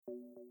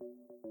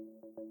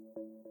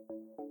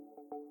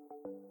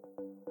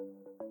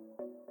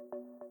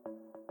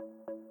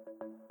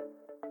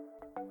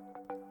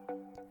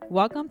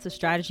Welcome to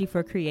Strategy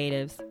for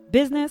Creatives,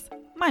 business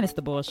minus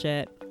the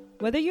bullshit.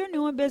 Whether you're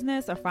new in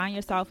business or find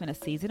yourself in a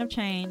season of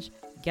change,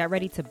 get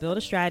ready to build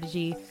a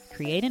strategy,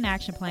 create an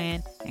action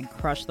plan, and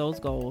crush those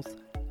goals.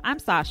 I'm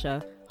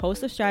Sasha,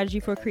 host of Strategy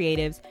for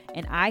Creatives,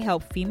 and I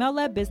help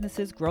female-led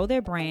businesses grow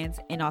their brands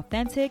in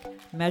authentic,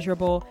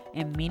 measurable,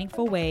 and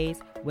meaningful ways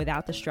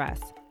without the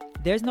stress.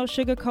 There's no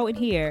sugarcoating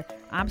here.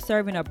 I'm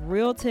serving up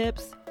real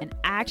tips and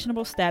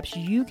actionable steps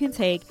you can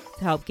take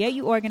to help get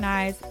you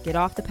organized, get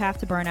off the path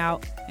to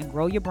burnout, and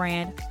grow your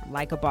brand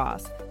like a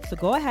boss. So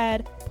go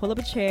ahead, pull up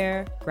a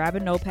chair, grab a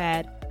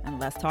notepad, and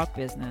let's talk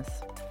business.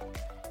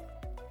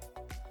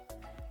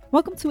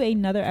 Welcome to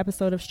another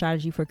episode of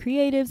Strategy for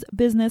Creatives,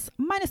 business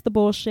minus the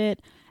bullshit.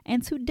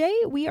 And today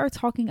we are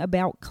talking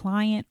about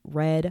client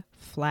red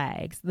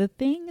flags, the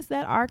things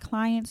that our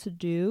clients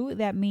do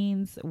that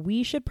means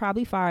we should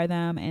probably fire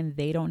them and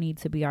they don't need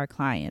to be our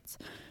clients.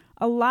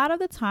 A lot of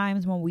the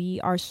times when we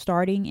are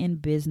starting in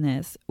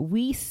business,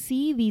 we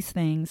see these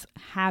things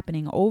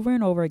happening over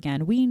and over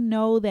again. We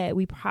know that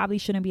we probably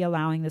shouldn't be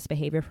allowing this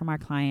behavior from our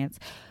clients.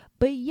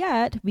 But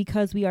yet,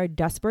 because we are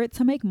desperate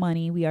to make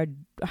money, we are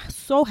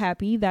so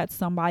happy that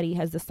somebody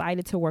has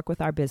decided to work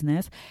with our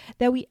business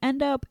that we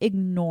end up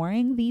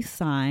ignoring these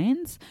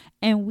signs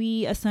and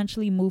we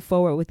essentially move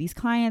forward with these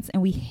clients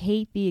and we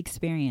hate the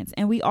experience.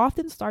 And we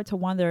often start to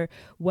wonder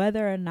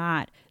whether or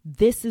not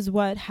this is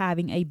what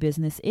having a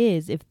business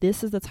is. If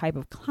this is the type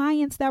of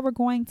clients that we're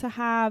going to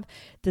have,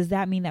 does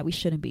that mean that we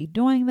shouldn't be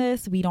doing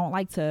this? We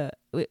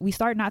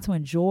start not to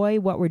enjoy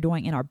what we're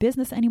doing in our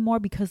business anymore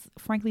because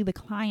frankly, the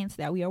clients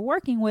that we are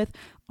working with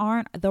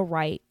aren't the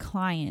right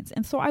clients.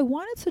 And so I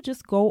wanted to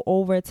just go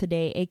over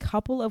today a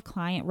couple of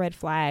client red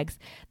flags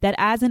that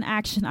as an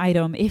action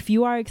item, if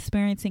you are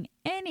experiencing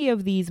any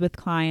of these with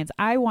clients,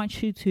 I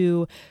want you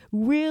to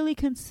really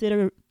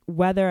consider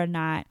whether or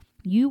not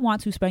you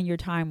want to spend your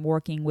time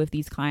working with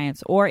these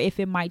clients, or if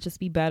it might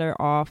just be better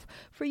off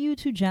for you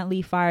to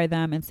gently fire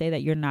them and say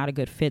that you're not a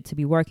good fit to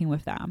be working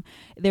with them.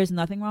 There's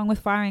nothing wrong with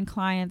firing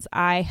clients.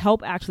 I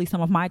help actually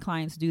some of my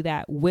clients do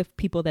that with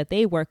people that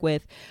they work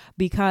with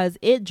because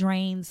it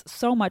drains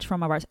so much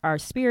from our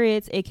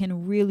spirits. It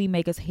can really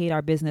make us hate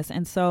our business.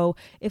 And so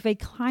if a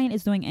client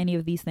is doing any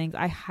of these things,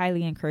 I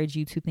highly encourage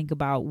you to think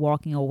about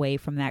walking away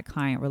from that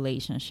client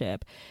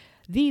relationship.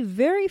 The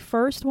very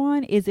first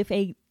one is if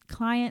a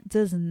client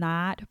does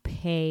not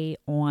pay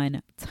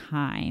on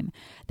time.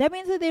 That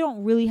means that they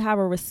don't really have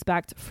a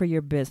respect for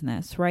your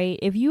business, right?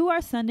 If you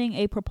are sending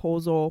a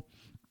proposal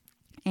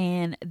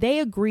and they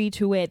agree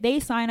to it, they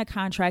sign a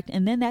contract,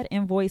 and then that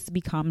invoice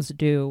becomes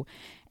due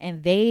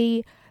and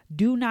they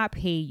do not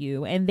pay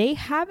you, and they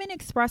haven't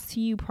expressed to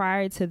you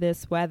prior to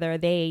this whether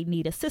they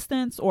need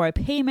assistance or a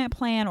payment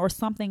plan or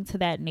something to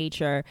that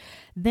nature,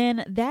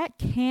 then that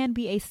can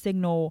be a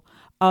signal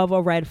of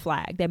a red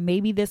flag that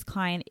maybe this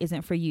client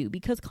isn't for you,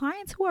 because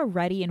clients who are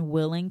ready and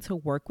willing to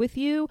work with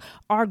you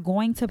are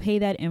going to pay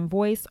that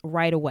invoice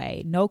right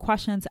away. No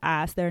questions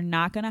asked. They're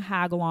not going to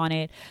haggle on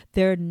it.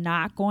 They're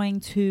not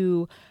going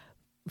to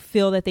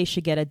feel that they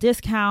should get a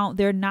discount.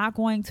 They're not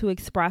going to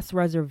express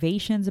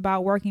reservations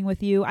about working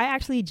with you. I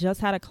actually just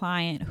had a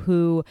client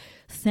who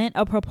sent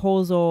a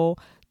proposal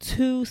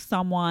to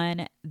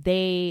someone.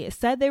 They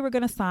said they were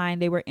going to sign.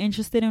 They were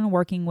interested in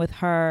working with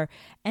her.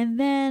 And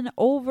then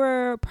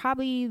over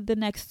probably the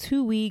next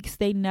 2 weeks,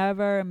 they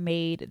never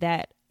made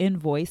that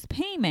invoice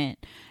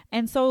payment.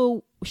 And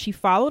so she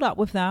followed up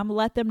with them,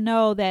 let them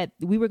know that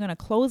we were going to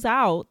close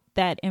out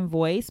that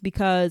invoice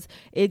because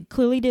it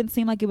clearly didn't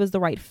seem like it was the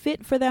right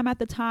fit for them at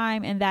the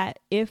time, and that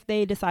if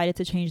they decided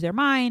to change their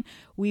mind,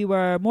 she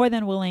was more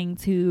than willing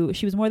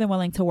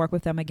to work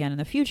with them again in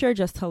the future,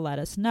 just to let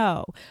us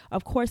know.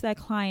 Of course, that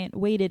client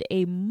waited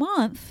a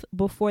month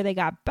before they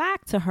got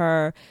back to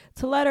her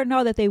to let her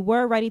know that they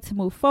were ready to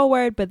move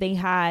forward, but they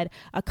had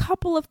a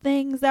couple of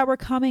things that were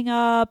coming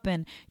up,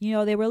 and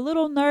they were a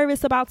little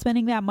nervous about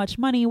spending that much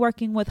money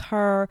working with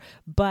her,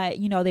 but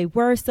they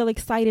were still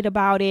excited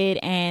about it,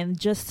 and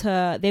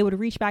they would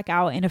reach back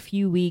out in a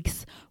few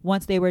weeks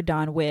once they were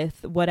done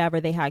with whatever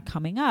they had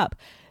coming up.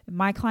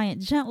 My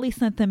client gently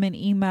sent them an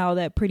email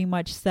that pretty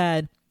much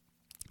said,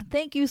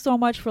 "Thank you so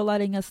much for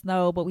letting us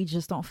know, but we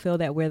just don't feel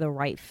that we're the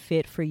right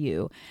fit for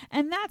you."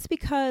 And that's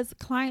because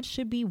clients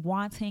should be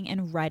wanting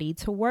and ready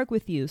to work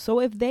with you. So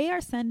if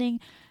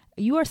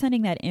you are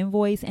sending that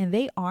invoice and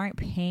they aren't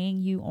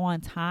paying you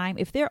on time,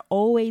 if they're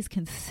always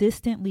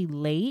consistently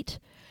late,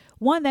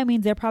 one, that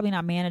means they're probably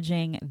not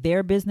managing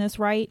their business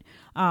right.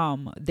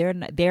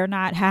 They're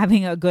not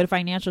having a good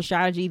financial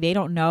strategy. They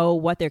don't know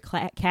what their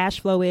cash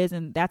flow is,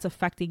 and that's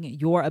affecting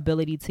your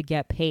ability to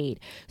get paid.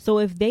 So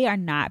if they are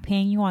not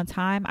paying you on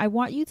time, I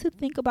want you to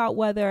think about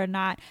whether or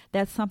not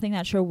that's something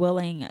that you're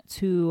willing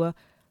to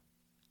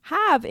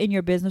have in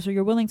your business, or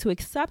you're willing to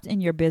accept in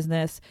your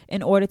business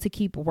in order to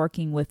keep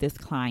working with this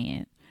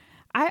client.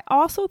 I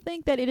also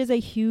think that it is a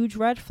huge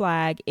red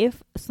flag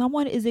if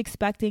someone is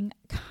expecting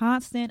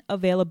constant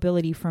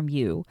availability from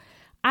you.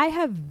 I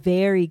have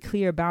very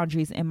clear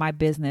boundaries in my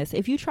business.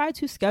 If you try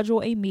to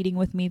schedule a meeting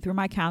with me through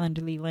my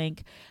Calendly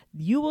link,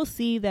 you will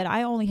see that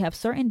I only have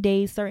certain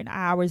days, certain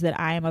hours that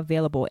I am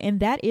available. And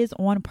that is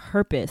on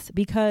purpose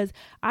because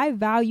I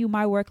value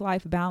my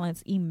work-life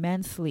balance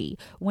immensely.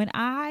 When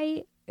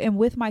I am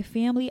with my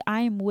family, I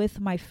am with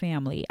my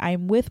family. I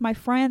am with my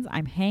friends.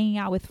 I'm hanging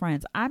out with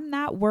friends. I'm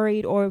not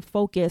worried or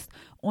focused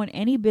on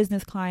any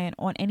business client,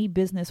 on any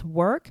business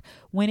work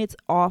when it's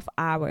off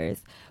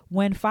hours.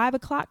 When 5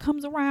 o'clock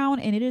comes around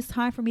and it is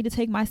time for me to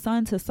take my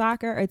son to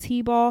soccer or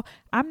t-ball,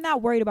 I'm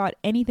not worried about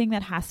anything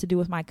that has to do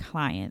with my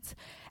clients.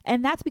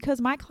 And that's because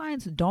my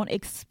clients don't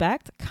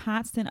expect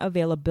constant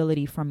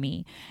availability from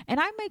me. And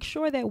I make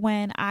sure that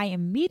when I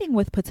am meeting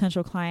with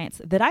potential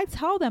clients that I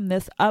tell them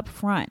this up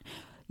front.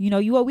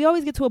 We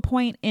always get to a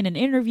point in an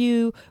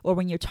interview or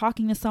when you're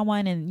talking to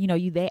someone and,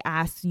 they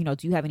ask, do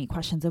you have any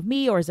questions of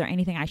me or is there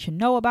anything I should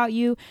know about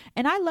you?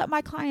 And I let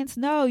my clients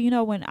know,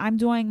 when I'm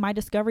doing my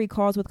discovery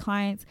calls with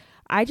clients,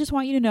 I just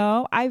want you to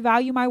know I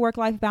value my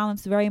work-life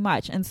balance very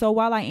much. And so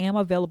while I am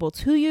available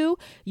to you,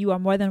 you are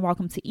more than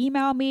welcome to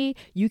email me.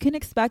 You can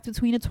expect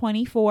between a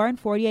 24 and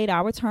 48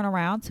 hour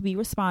turnaround to be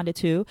responded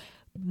to.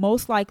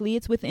 Most likely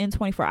it's within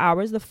 24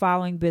 hours the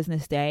following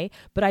business day,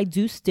 but I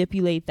do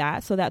stipulate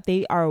that so that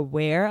they are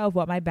aware of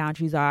what my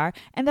boundaries are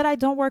and that I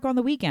don't work on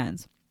the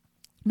weekends.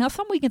 Now,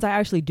 some weekends I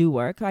actually do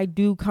work. I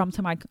do come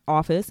to my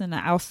office and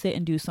I'll sit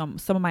and do some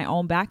of my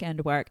own back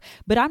end work,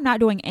 but I'm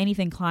not doing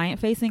anything client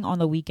facing on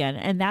the weekend.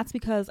 And that's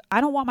because I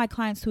don't want my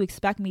clients to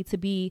expect me to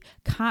be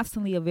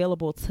constantly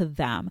available to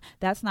them.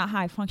 That's not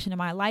how I function in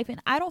my life.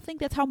 And I don't think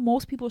that's how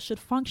most people should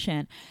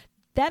function.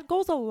 That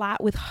goes a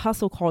lot with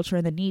hustle culture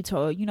and the need to,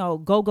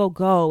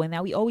 go, and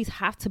that we always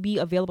have to be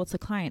available to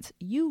clients.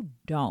 You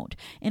don't.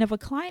 And if a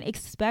client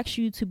expects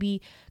you to be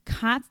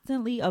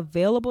constantly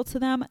available to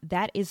them,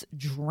 that is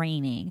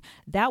draining.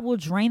 That will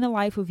drain the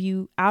life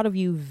out of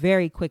you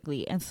very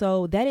quickly. And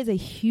so that is a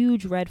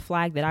huge red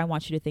flag that I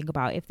want you to think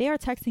about. If they are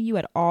texting you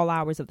at all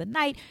hours of the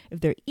night,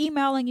 if they're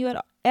emailing you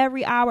at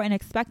every hour and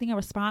expecting a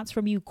response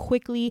from you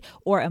quickly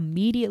or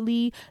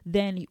immediately,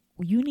 then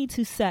you need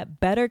to set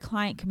better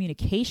client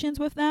communications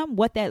with them,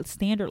 what that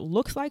standard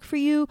looks like for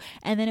you.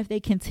 And then if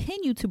they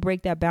continue to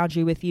break that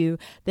boundary with you,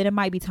 then it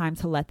might be time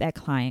to let that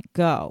client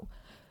go.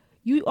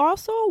 You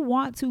also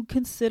want to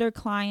consider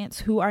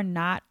clients who are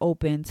not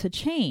open to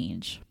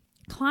change.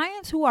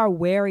 Clients who are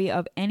wary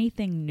of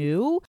anything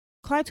new,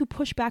 clients who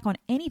push back on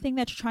anything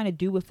that you're trying to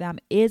do with them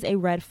is a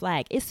red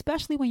flag,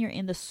 especially when you're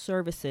in the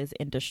services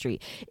industry.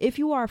 If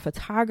you are a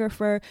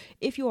photographer,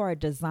 if you are a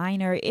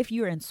designer, if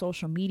you're in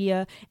social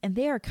media, and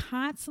they are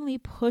constantly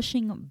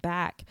pushing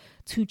back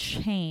to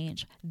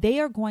change, they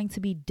are going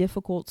to be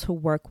difficult to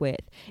work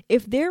with.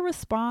 If their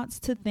response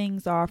to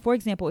things are, for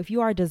example, if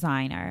you are a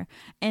designer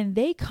and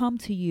they come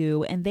to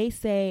you and they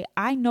say,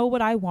 I know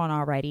what I want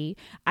already.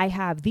 I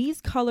have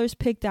these colors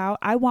picked out.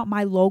 I want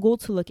my logo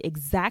to look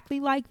exactly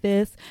like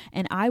this.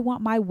 And I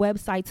want my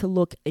website to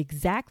look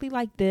exactly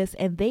like this.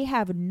 And they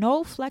have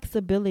no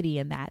flexibility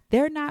in that.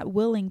 They're not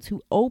willing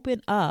to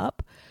open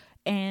up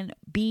and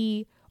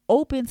be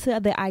open to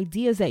the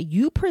ideas that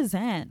you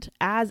present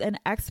as an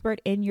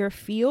expert in your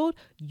field.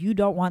 You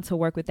don't want to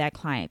work with that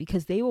client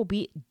because they will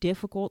be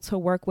difficult to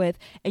work with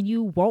and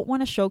you won't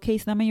want to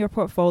showcase them in your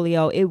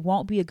portfolio. It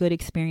won't be a good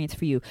experience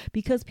for you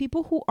because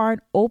people who aren't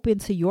open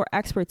to your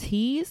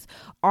expertise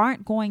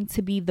aren't going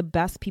to be the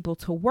best people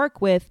to work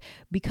with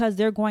because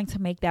they're going to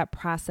make that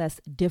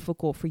process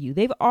difficult for you.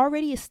 They've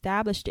already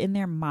established in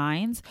their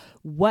minds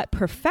what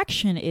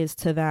perfection is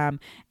to them,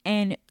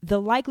 and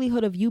the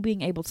likelihood of you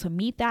being able to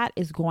meet that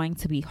is going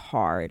to be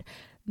hard.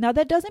 Now,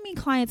 that doesn't mean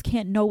clients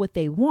can't know what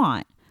they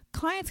want.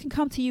 Clients can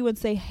come to you and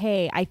say,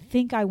 hey, I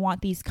think I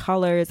want these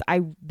colors.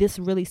 This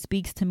really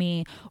speaks to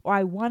me, or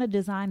I want a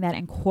design that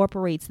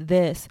incorporates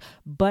this,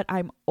 but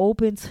I'm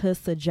open to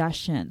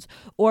suggestions.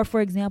 Or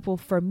for example,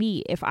 for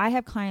me, if I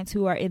have clients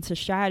who are into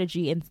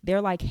strategy and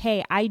they're like,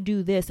 hey, I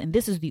do this and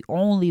this is the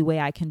only way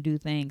I can do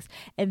things,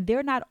 and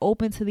they're not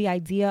open to the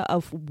idea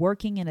of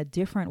working in a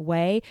different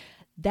way,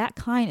 that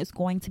client is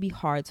going to be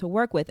hard to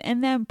work with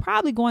and then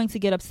probably going to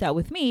get upset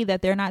with me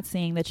that they're not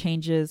seeing the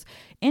changes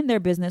in their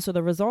business or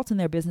the results in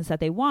their business that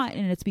they want.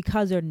 And it's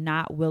because they're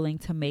not willing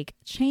to make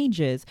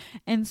changes.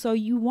 And so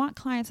you want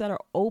clients that are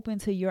open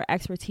to your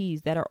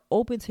expertise, that are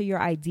open to your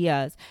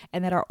ideas,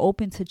 and that are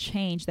open to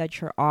change that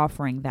you're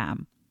offering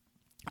them.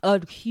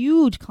 A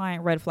huge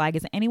client red flag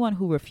is anyone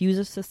who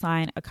refuses to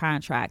sign a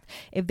contract.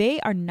 If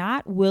they are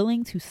not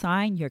willing to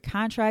sign your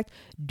contract,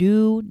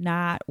 do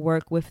not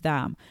work with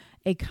them.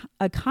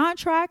 A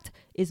contract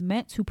is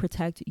meant to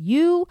protect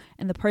you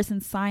and the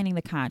person signing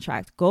the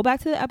contract. Go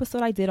back to the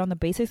episode I did on the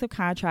basics of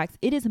contracts.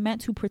 It is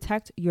meant to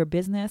protect your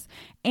business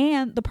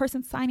and the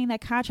person signing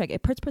that contract.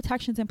 It puts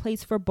protections in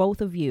place for both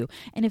of you.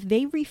 And if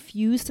they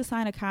refuse to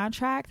sign a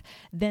contract,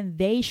 then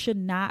they should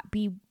not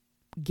be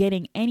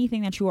getting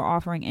anything that you are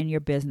offering in your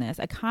business.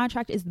 A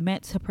contract is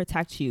meant to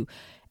protect you.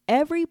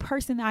 Every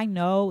person I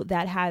know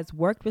that has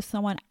worked with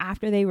someone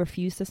after they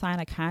refused to sign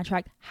a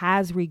contract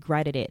has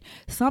regretted it.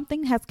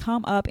 Something has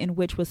come up in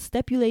which was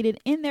stipulated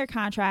in their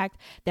contract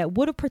that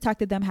would have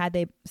protected them had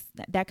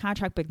that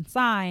contract been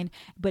signed,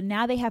 but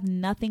now they have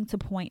nothing to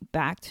point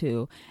back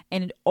to,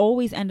 and it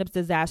always ends up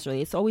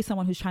disastrously. It's always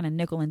someone who's trying to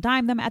nickel and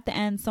dime them at the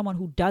end, someone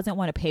who doesn't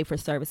want to pay for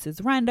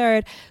services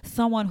rendered,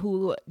 someone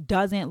who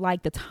doesn't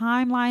like the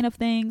timeline of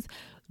things.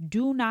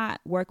 Do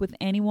not work with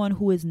anyone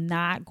who is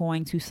not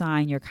going to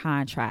sign your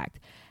contract.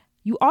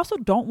 You also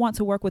don't want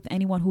to work with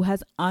anyone who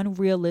has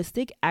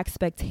unrealistic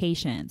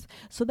expectations.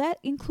 So that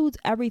includes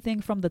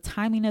everything from the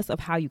timeliness of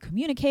how you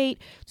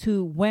communicate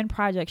to when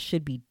projects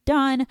should be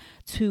done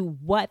to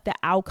what the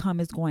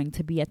outcome is going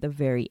to be at the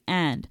very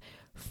end.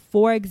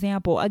 For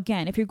example,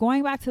 again, if you're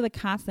going back to the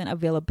constant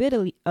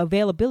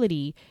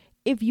availability,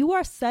 if you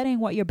are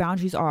setting what your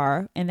boundaries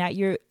are and that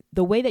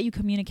the way that you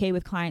communicate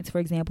with clients, for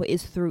example,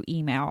 is through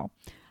email,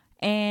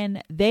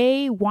 and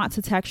they want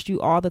to text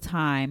you all the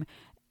time,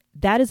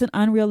 that is an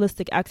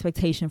unrealistic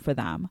expectation for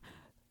them.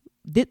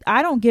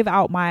 I don't give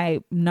out my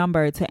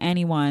number to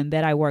anyone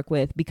that I work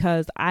with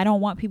because I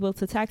don't want people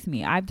to text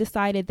me. I've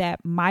decided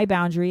that my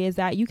boundary is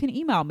that you can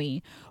email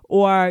me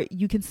or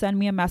you can send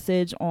me a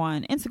message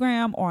on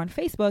Instagram or on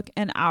Facebook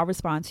and I'll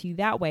respond to you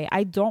that way.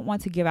 I don't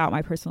want to give out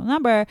my personal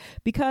number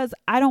because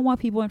I don't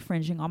want people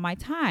infringing on my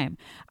time.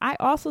 I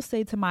also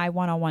say to my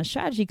one-on-one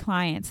strategy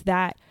clients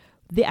that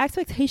the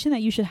expectation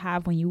that you should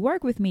have when you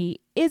work with me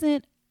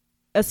isn't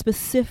a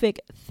specific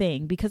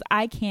thing because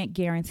I can't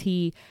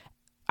guarantee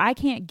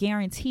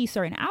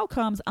certain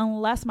outcomes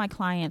unless my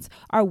clients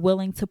are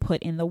willing to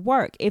put in the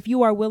work. If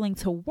you are willing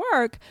to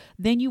work,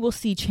 then you will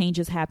see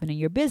changes happen in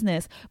your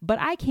business, but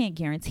I can't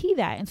guarantee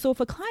that. And so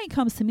if a client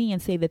comes to me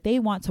and say that they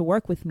want to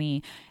work with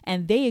me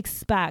and they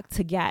expect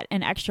to get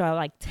an extra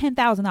like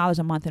 $10,000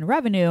 a month in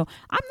revenue,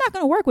 I'm not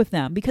going to work with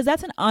them because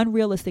that's an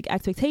unrealistic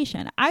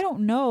expectation. I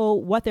don't know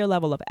what their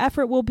level of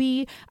effort will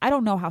be. I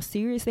don't know how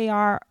serious they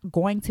are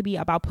going to be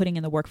about putting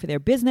in the work for their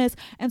business.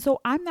 And so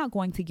I'm not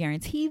going to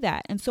guarantee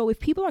that. And so if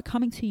people are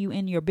coming to you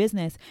in your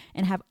business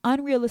and have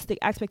unrealistic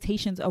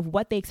expectations of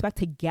what they expect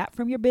to get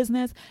from your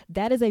business,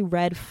 that is a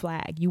red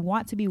flag. You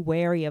want to be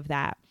wary of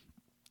that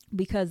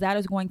because that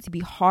is going to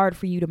be hard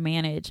for you to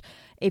manage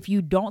if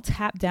you don't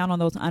tap down on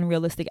those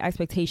unrealistic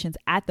expectations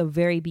at the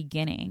very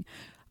beginning.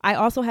 I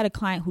also had a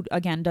client who,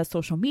 again, does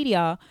social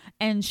media,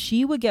 and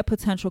she would get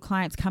potential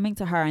clients coming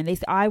to her and they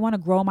say, I want to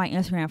grow my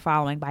Instagram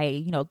following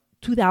by,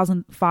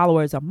 2,000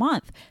 followers a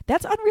month.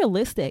 That's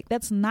unrealistic.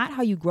 That's not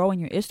how you grow in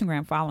your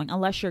Instagram following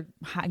unless you're,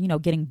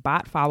 getting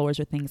bot followers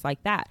or things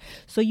like that.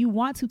 So you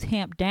want to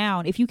tamp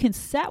down. If you can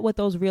set what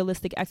those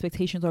realistic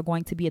expectations are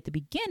going to be at the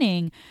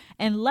beginning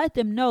and let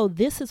them know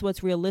this is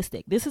what's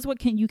realistic. This is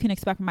what you can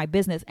expect from my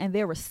business, and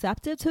they're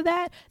receptive to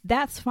that,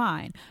 that's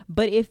fine.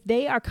 But if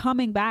they are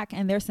coming back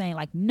and they're saying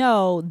like,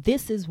 no,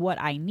 this is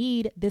what I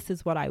need, this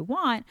is what I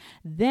want,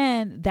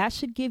 then that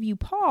should give you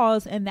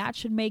pause and that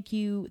should make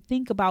you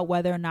think about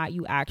whether or not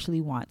you actually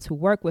want to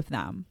work with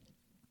them.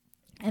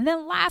 And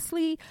then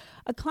lastly,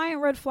 a client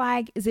red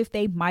flag is if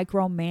they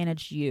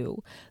micromanage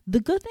you. The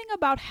good thing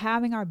about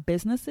having our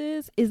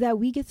businesses is that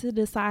we get to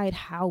decide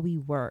how we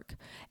work.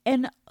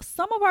 And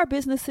some of our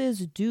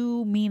businesses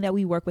do mean that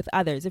we work with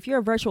others. If you're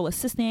a virtual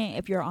assistant,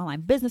 if you're an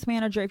online business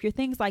manager, if you're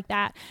things like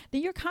that,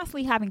 then you're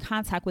constantly having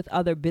contact with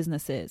other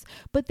businesses.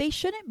 But they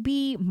shouldn't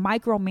be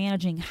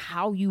micromanaging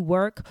how you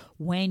work,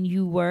 when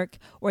you work,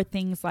 or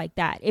things like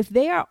that. If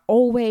they are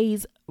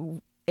always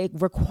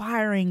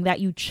requiring that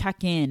you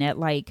check in at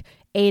like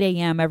 8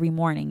 a.m. every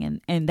morning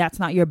and that's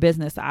not your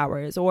business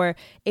hours, or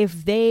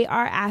if they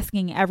are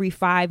asking every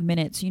 5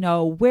 minutes,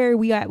 where are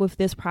we at with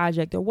this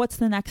project, or what's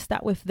the next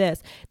step with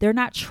this, they're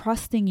not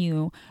trusting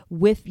you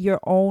with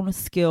your own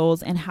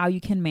skills and how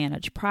you can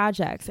manage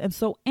projects. And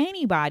so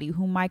anybody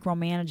who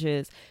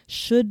micromanages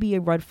should be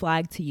a red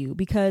flag to you,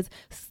 because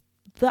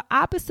the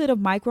opposite of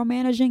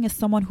micromanaging is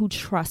someone who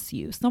trusts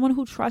you, someone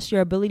who trusts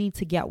your ability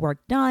to get work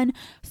done,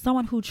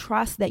 someone who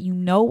trusts that you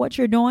know what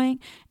you're doing,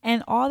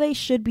 and all they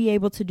should be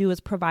able to do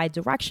is provide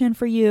direction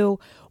for you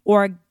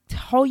or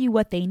tell you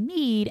what they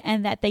need,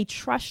 and that they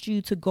trust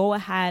you to go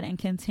ahead and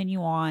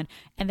continue on,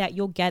 and that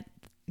you'll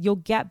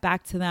get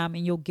back to them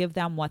and you'll give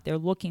them what they're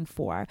looking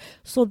for.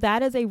 So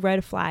that is a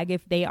red flag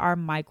if they are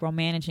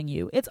micromanaging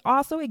you. It's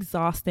also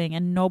exhausting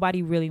and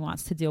nobody really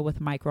wants to deal with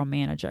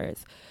micromanagers.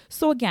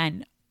 So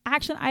again,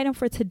 action item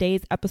for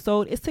today's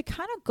episode is to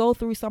kind of go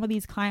through some of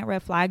these client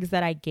red flags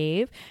that I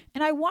gave.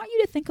 And I want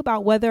you to think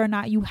about whether or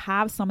not you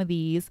have some of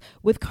these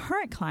with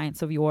current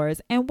clients of yours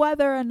and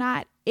whether or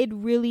not it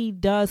really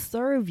does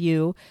serve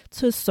you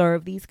to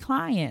serve these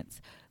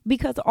clients,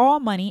 because all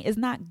money is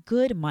not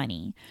good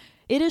money.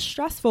 It is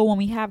stressful when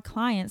we have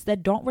clients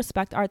that don't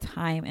respect our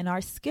time and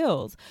our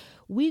skills.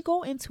 We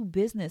go into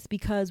business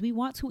because we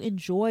want to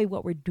enjoy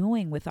what we're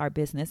doing with our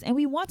business, and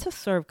we want to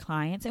serve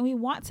clients, and we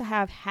want to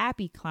have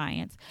happy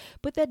clients.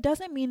 But that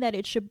doesn't mean that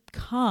it should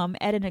come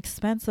at an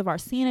expense of our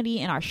sanity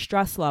and our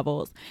stress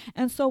levels.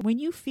 And so when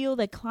you feel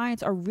that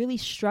clients are really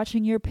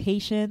stretching your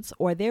patience,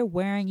 or they're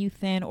wearing you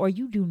thin, or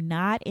you do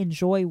not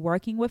enjoy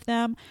working with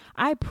them,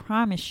 I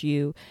promise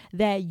you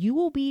that you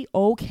will be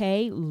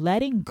okay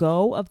letting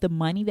go of the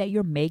money that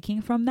you're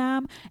making from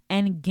them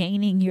and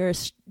gaining your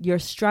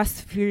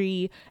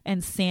stress-free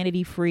and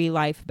sanity-free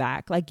life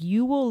back. Like,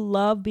 you will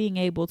love being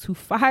able to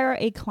fire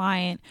a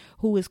client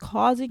who is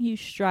causing you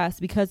stress,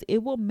 because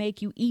it will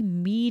make you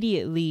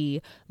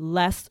immediately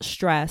less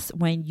stressed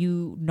when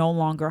you no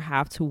longer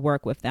have to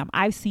work with them.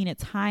 I've seen it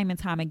time and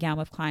time again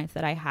with clients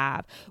that I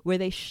have, where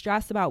they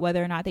stress about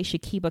whether or not they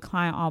should keep a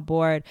client on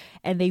board,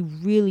 and they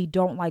really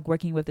don't like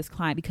working with this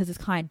client because this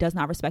client does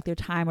not respect their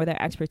time or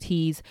their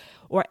expertise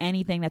or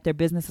anything that their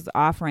business is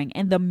offering.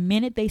 And the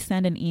minute they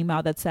send an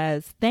email that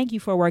says, "Thank you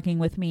for working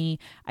with me.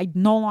 I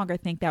no longer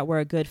think that we're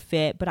a good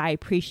fit, but I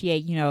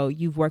appreciate,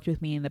 you've worked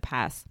with me in the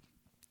past,"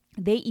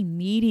 they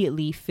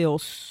immediately feel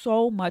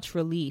so much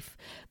relief,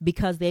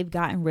 because they've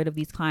gotten rid of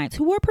these clients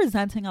who were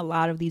presenting a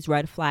lot of these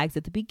red flags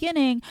at the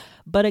beginning.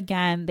 But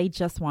again, they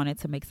just wanted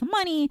to make some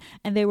money,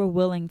 and they were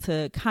willing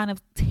to kind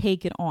of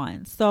take it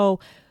on. So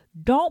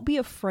don't be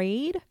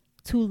afraid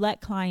to let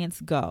clients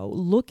go.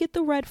 Look at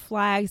the red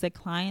flags that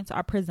clients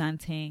are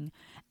presenting,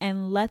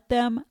 and let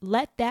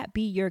that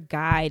be your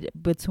guide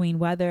between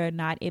whether or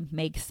not it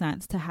makes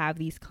sense to have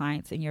these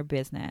clients in your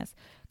business.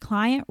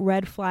 Client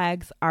red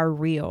flags are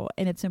real,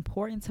 and it's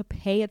important to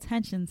pay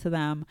attention to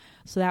them,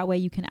 so that way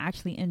you can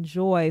actually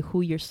enjoy who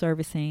you're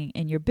servicing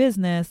in your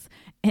business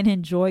and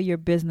enjoy your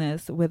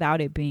business without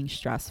it being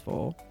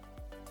stressful.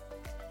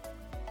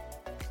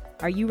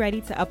 Are you ready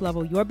to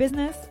uplevel your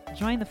business?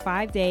 Join the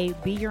 5-day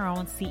Be Your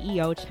Own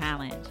CEO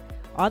Challenge.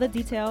 All the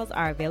details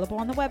are available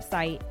on the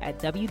website at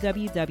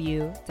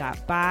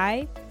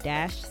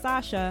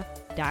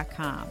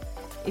www.by-sasha.com.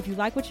 If you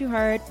like what you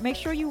heard, make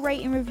sure you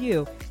rate and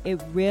review.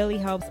 It really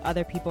helps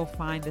other people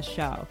find the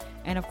show.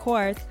 And of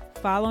course,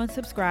 follow and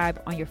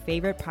subscribe on your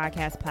favorite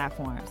podcast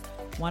platforms.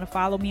 Want to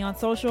follow me on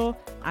social?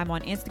 I'm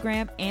on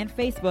Instagram and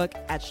Facebook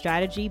at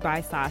Strategy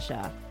by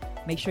Sasha.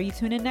 Make sure you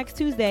tune in next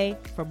Tuesday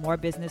for more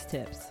business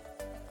tips.